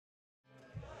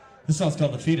This song's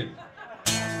called The Feeder.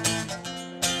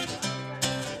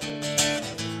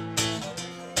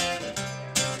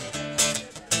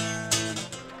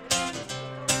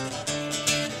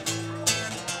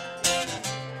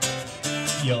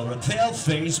 You're a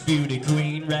pale-faced beauty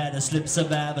queen, reddest lips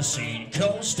I've ever seen.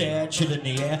 Cold stare, chill in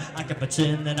the air, I can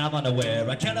pretend that I'm unaware.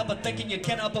 I can't help but thinking, you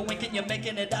can't help but winking, you're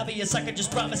making it obvious. I can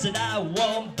just promise that I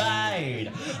won't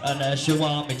bite unless you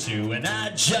want me to, and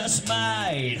I just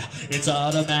might. It's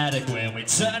automatic when we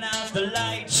turn out the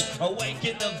lights,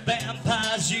 awaken the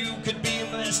vampires. You could be a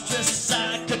mistress,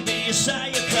 I could be a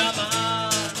sire. Come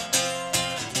on,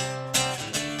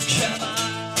 come on.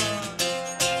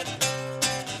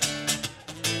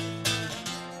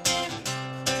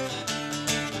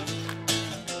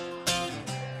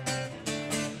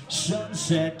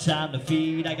 Sunset, time to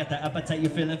feed. I got the appetite, you're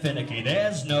feeling finicky.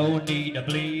 There's no need to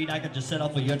bleed. I can just settle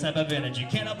for your type of energy.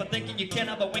 Can't help but thinking, you can't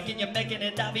help but winking. You're making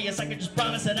it obvious. I can just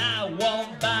promise that I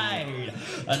won't bite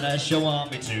unless you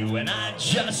want me to, and I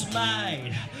just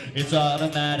might. It's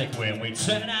automatic when we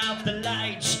turn out the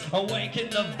lights, awaken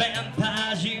the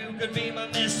vampires. You could be my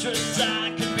mistress,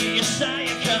 I could be your sire.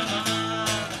 Come on,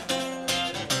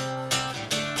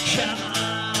 come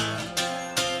on,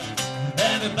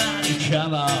 everybody,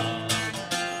 come on.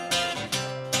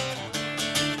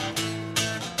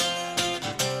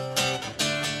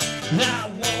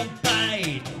 I won't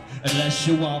bite unless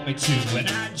you want me to, and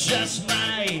I just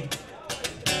might.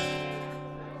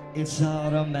 It's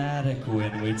automatic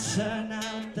when we turn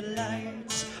out the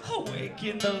lights,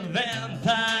 awaken the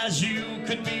vampires. You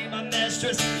could be my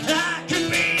mistress, I could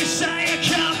be your sire.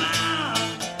 Come on,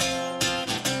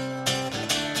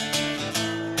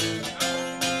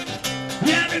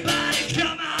 everybody,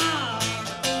 come on.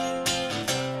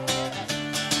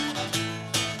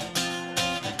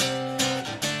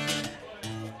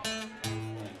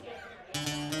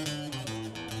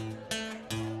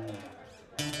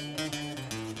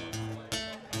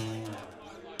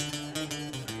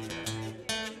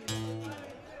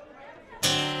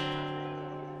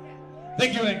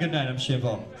 Thank you and good night. I'm Shane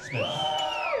Paul Smith.